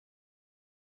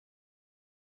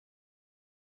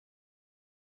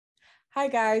Hi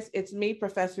guys, it's me,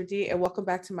 Professor D, and welcome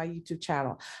back to my YouTube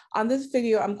channel. On this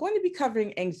video, I'm going to be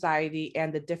covering anxiety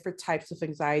and the different types of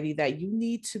anxiety that you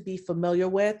need to be familiar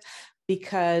with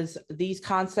because these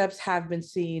concepts have been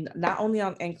seen not only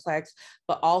on NCLEX,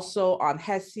 but also on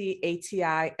HESI,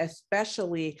 ATI,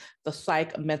 especially the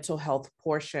psych mental health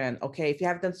portion. Okay, if you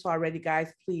haven't done so already,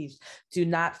 guys, please do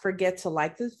not forget to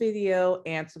like this video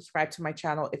and subscribe to my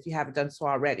channel if you haven't done so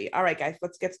already. All right, guys,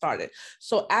 let's get started.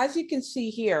 So as you can see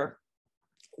here,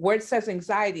 where it says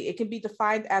anxiety, it can be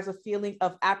defined as a feeling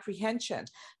of apprehension,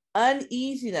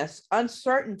 uneasiness,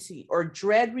 uncertainty, or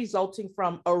dread resulting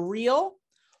from a real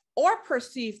or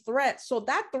perceived threat. So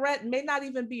that threat may not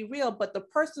even be real, but the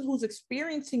person who's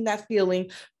experiencing that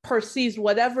feeling perceives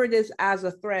whatever it is as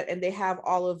a threat, and they have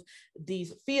all of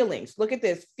these feelings. Look at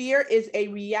this. Fear is a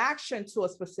reaction to a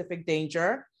specific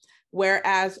danger,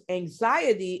 whereas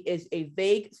anxiety is a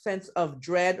vague sense of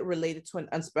dread related to an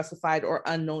unspecified or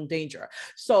unknown danger.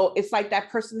 So it's like that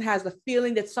person has the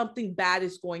feeling that something bad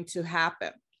is going to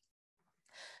happen.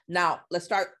 Now, let's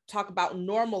talk about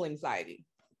normal anxiety.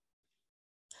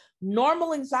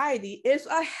 Normal anxiety is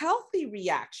a healthy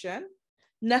reaction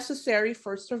necessary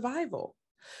for survival.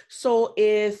 So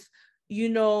if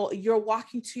you're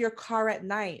walking to your car at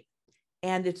night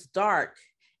and it's dark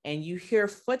and you hear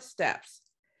footsteps,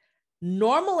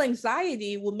 normal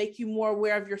anxiety will make you more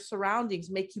aware of your surroundings,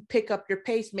 make you pick up your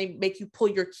pace, make you pull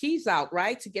your keys out,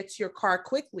 right, to get to your car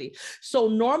quickly. So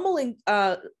normal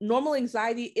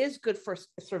anxiety is good for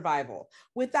survival.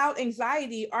 Without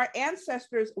anxiety, our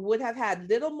ancestors would have had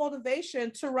little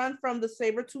motivation to run from the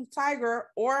saber-toothed tiger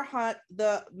or hunt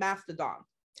the mastodon.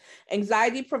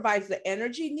 Anxiety provides the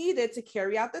energy needed to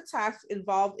carry out the tasks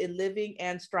involved in living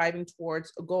and striving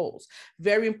towards goals.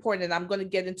 Very important, and I'm going to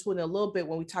get into it in a little bit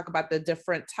when we talk about the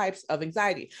different types of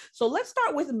anxiety. So let's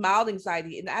start with mild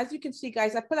anxiety. And as you can see,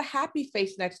 guys, I put a happy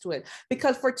face next to it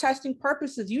because for testing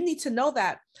purposes, you need to know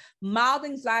that mild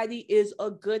anxiety is a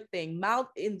good thing. Mild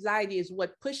anxiety is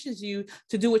what pushes you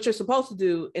to do what you're supposed to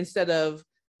do instead of,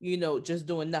 just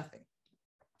doing nothing.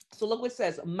 So look what it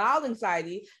says, mild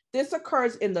anxiety. This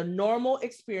occurs in the normal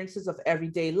experiences of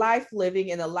everyday life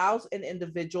living and allows an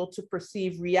individual to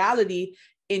perceive reality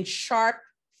in sharp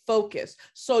focus.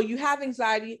 So you have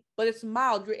anxiety, but it's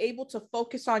mild. You're able to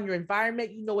focus on your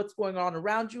environment. You know what's going on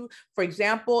around you. For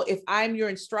example, if I'm your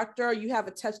instructor, you have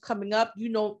a test coming up,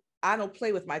 I don't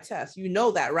play with my test. You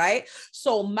know that, right?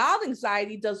 So mild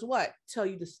anxiety does what? Tell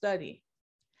you to study.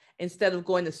 Instead of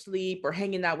going to sleep or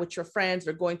hanging out with your friends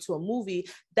or going to a movie,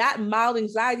 that mild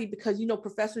anxiety, because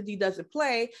Professor D doesn't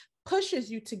play,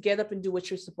 pushes you to get up and do what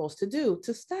you're supposed to do,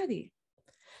 to study.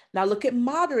 Now look at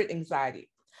moderate anxiety.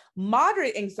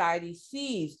 Moderate anxiety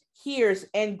sees, hears,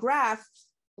 and grasps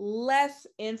less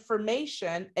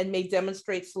information and may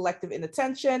demonstrate selective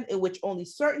inattention in which only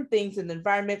certain things in the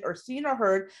environment are seen or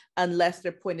heard unless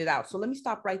they're pointed out. So let me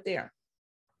stop right there.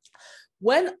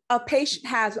 When a patient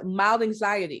has mild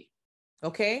anxiety,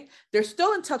 okay, they're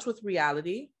still in touch with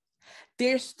reality.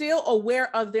 They're still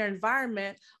aware of their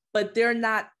environment, but they're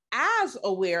not as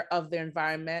aware of their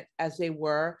environment as they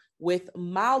were with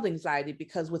mild anxiety,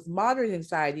 because with moderate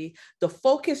anxiety, the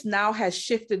focus now has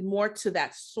shifted more to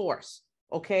that source,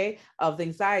 okay, of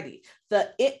anxiety.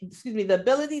 The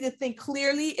ability to think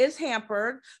clearly is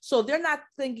hampered. So they're not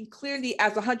thinking clearly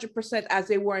as 100% as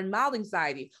they were in mild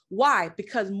anxiety. Why?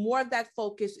 Because more of that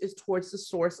focus is towards the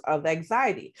source of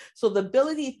anxiety. So the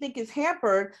ability to think is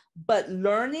hampered, but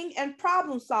learning and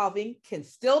problem solving can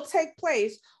still take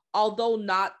place, although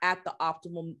not at the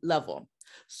optimal level.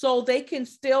 So they can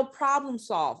still problem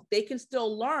solve, they can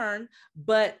still learn,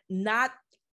 but not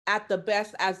at the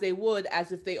best as they would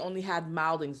as if they only had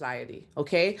mild anxiety,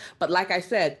 okay? But like I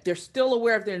said, they're still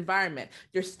aware of their environment.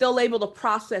 They're still able to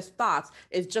process thoughts.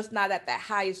 It's just not at that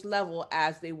highest level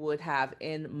as they would have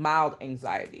in mild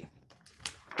anxiety.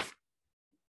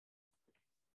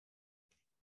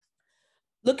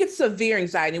 Look at severe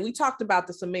anxiety. We talked about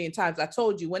this a million times. I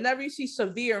told you, whenever you see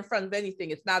severe in front of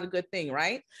anything, it's not a good thing,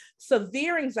 right?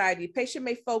 Severe anxiety, patient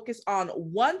may focus on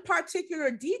one particular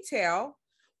detail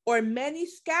or many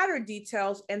scattered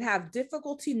details and have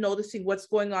difficulty noticing what's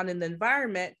going on in the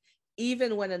environment,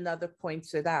 even when another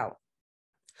points it out.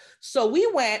 So we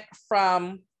went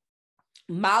from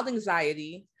mild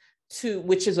anxiety to,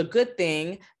 which is a good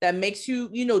thing, that makes you,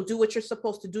 do what you're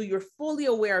supposed to do. You're fully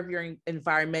aware of your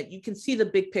environment. You can see the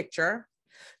big picture.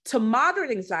 To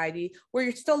moderate anxiety, where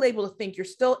you're still able to think, you're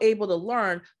still able to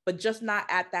learn, but just not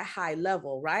at that high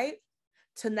level, right?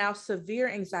 To now severe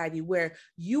anxiety, where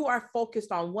you are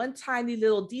focused on one tiny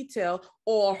little detail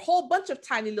or a whole bunch of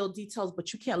tiny little details,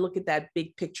 but you can't look at that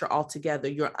big picture altogether.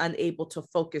 You're unable to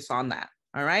focus on that,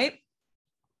 all right?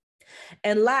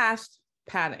 And last,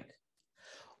 panic.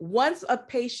 Once a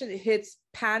patient hits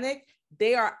panic,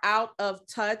 they are out of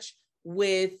touch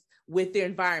with their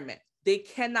environment. They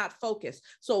cannot focus.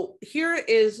 So here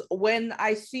is when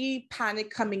I see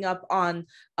panic coming up on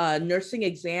nursing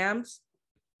exams,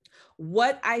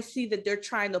 what I see that they're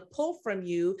trying to pull from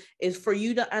you is for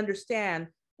you to understand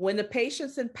when the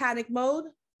patient's in panic mode,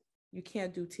 you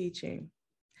can't do teaching.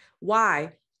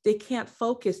 Why? They can't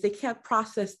focus. They can't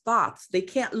process thoughts. They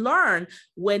can't learn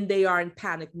when they are in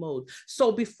panic mode.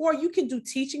 So before you can do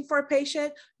teaching for a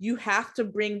patient, you have to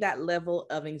bring that level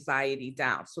of anxiety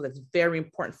down. So that's very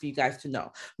important for you guys to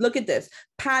know. Look at this.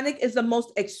 Panic is the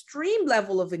most extreme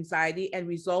level of anxiety and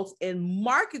results in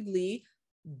markedly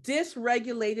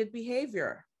dysregulated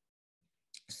behavior.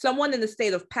 Someone in a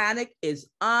state of panic is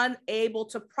unable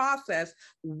to process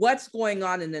what's going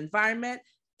on in the environment,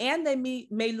 and they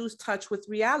may lose touch with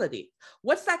reality.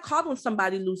 What's that called when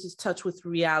somebody loses touch with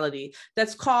reality?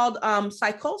 That's called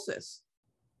psychosis.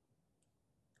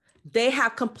 They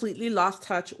have completely lost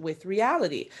touch with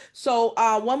reality. So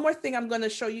one more thing I'm going to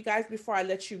show you guys before I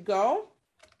let you go.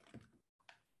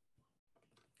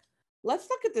 Let's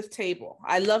look at this table.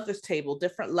 I love this table,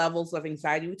 different levels of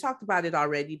anxiety. We talked about it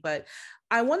already, but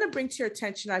I want to bring to your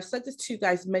attention, I've said this to you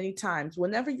guys many times,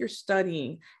 whenever you're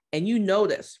studying and you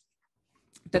notice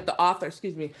that the author,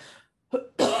 excuse me,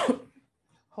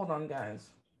 hold on, guys.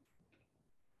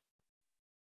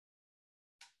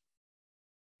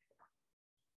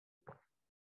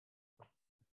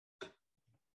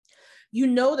 You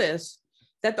notice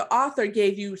that the author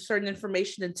gave you certain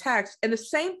information in text, and the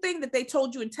same thing that they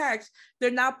told you in text, they're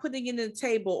now putting it in a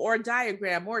table or a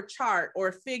diagram or a chart or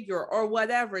a figure or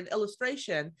whatever, an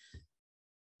illustration.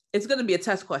 It's going to be a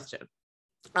test question.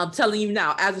 I'm telling you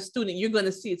now, as a student, you're going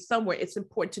to see it somewhere. It's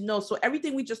important to know. So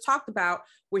everything we just talked about,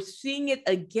 we're seeing it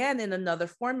again in another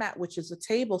format, which is a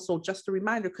table. So just a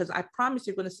reminder, because I promise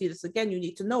you're going to see this again, you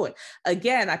need to know it.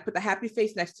 Again, I put the happy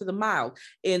face next to the mild.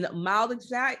 In mild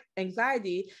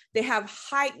anxiety, they have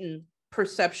heightened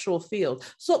perceptual field.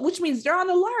 So which means they're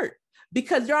on alert,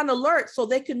 because they're on alert so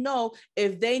they can know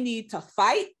if they need to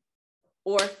fight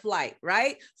or flight,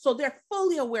 right? So they're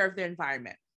fully aware of their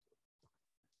environment.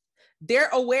 They're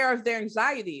aware of their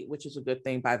anxiety, which is a good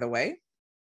thing, by the way.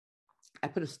 I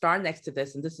put a star next to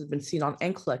this, and this has been seen on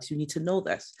NCLEX. You need to know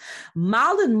this.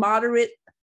 Mild and moderate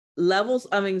levels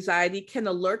of anxiety can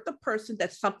alert the person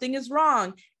that something is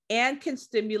wrong and can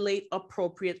stimulate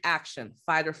appropriate action,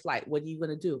 fight or flight. What are you going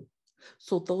to do?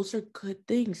 So those are good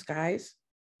things, guys.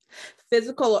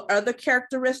 Physical or other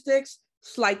characteristics,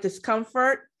 slight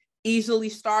discomfort, easily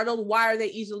startled. Why are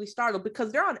they easily startled?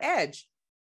 Because they're on edge.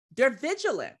 They're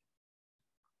vigilant.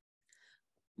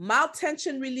 Mild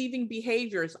tension relieving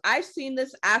behaviors. I've seen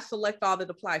this as select all that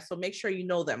applies, so make sure you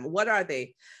know them. What are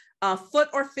they? Foot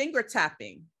or finger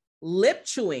tapping, lip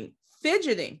chewing,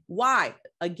 fidgeting. Why?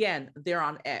 Again, they're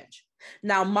on edge.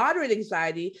 Now, moderate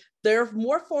anxiety, they're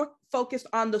more focused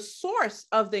on the source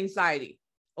of the anxiety.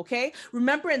 Okay.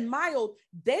 Remember, in mild,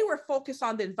 they were focused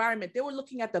on the environment. They were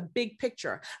looking at the big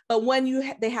picture. But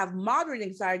when they have moderate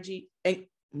anxiety,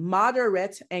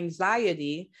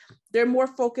 they're more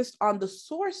focused on the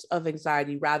source of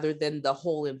anxiety rather than the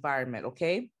whole environment.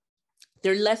 Okay.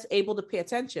 They're less able to pay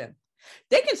attention.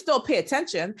 They can still pay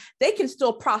attention. They can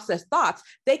still process thoughts.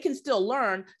 They can still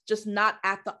learn, just not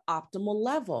at the optimal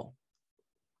level.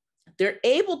 They're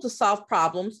able to solve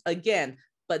problems, again,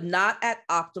 but not at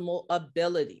optimal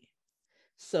ability.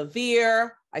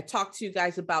 Severe, I talked to you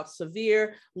guys about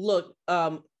severe. Look,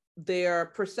 their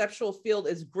perceptual field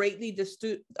is greatly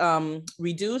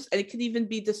reduced, and it can even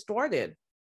be distorted.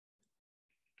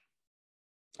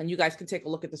 And you guys can take a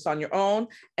look at this on your own.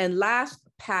 And last,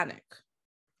 panic.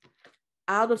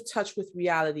 Out of touch with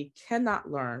reality,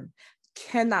 cannot learn,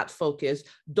 cannot focus.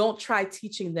 Don't try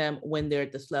teaching them when they're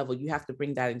at this level. You have to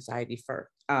bring that anxiety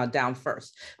down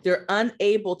first. They're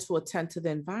unable to attend to the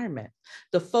environment.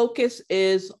 The focus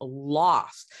is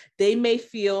lost. They may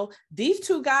feel, these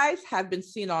two guys have been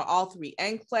seen on all three,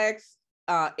 NCLEX,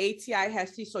 ATI,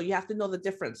 HESI, so you have to know the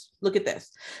difference. Look at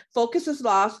this. Focus is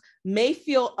lost, may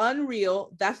feel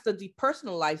unreal, that's the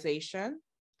depersonalization,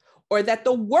 or that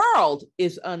the world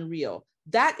is unreal.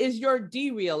 That is your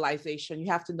derealization. You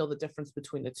have to know the difference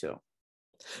between the two.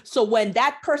 So when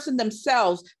that person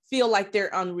themselves feel like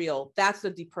they're unreal, that's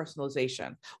the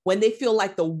depersonalization. When they feel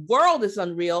like the world is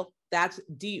unreal, that's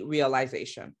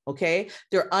derealization, okay?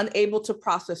 They're unable to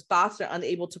process thoughts. They're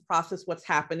unable to process what's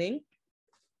happening.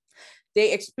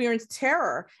 They experience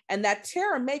terror, and that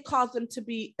terror may cause them to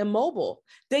be immobile.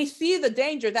 They see the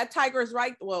danger. That tiger is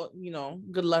right. Well, you know,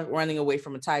 good luck running away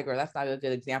from a tiger. That's not a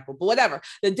good example, but whatever.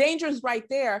 The danger is right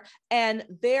there, and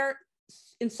they're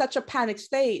in such a panic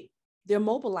state, they're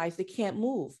mobilized, they can't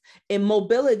move.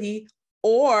 Immobility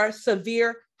or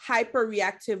severe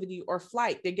hyperreactivity or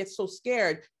flight. They get so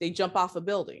scared, they jump off a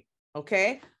building,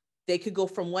 okay? They could go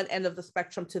from one end of the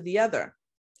spectrum to the other.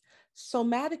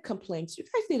 Somatic complaints, you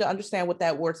guys need to understand what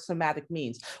that word somatic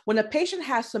means. When a patient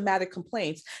has somatic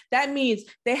complaints, that means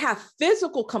they have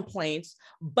physical complaints,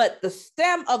 but the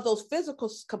stem of those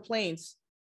physical complaints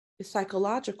is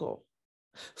psychological.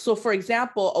 So for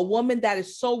example, a woman that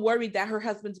is so worried that her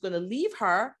husband's going to leave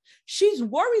her, she's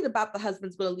worried about the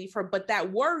husband's going to leave her, but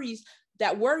that worry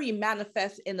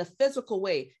manifests in a physical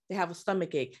way. They have a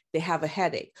stomach ache, they have a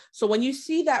headache. So when you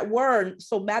see that word,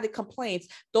 somatic complaints,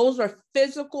 those are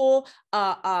physical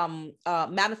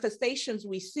manifestations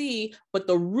we see, but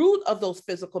the root of those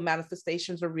physical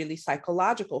manifestations are really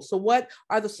psychological. So what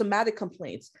are the somatic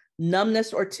complaints?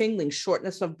 Numbness or tingling,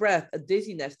 shortness of breath, a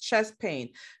dizziness, chest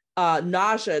pain,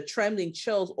 nausea, trembling,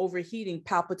 chills, overheating,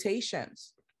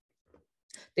 palpitations.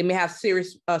 They may have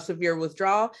serious, severe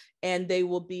withdrawal, and they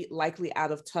will be likely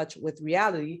out of touch with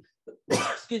reality,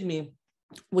 excuse me,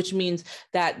 which means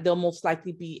that they'll most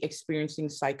likely be experiencing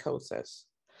psychosis.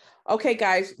 Okay,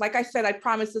 guys, like I said, I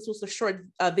promised this was a short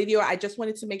video. I just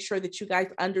wanted to make sure that you guys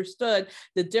understood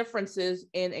the differences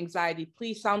in anxiety.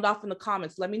 Please sound off in the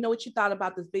comments. Let me know what you thought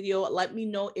about this video. Let me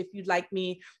know if you'd like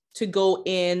me to go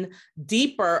in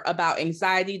deeper about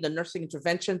anxiety, the nursing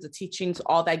interventions, the teachings,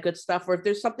 all that good stuff, or if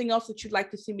there's something else that you'd like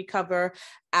to see me cover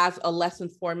as a lesson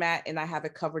format and I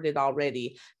haven't covered it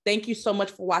already. Thank you so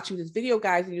much for watching this video,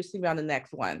 guys, and you'll see me on the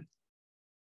next one.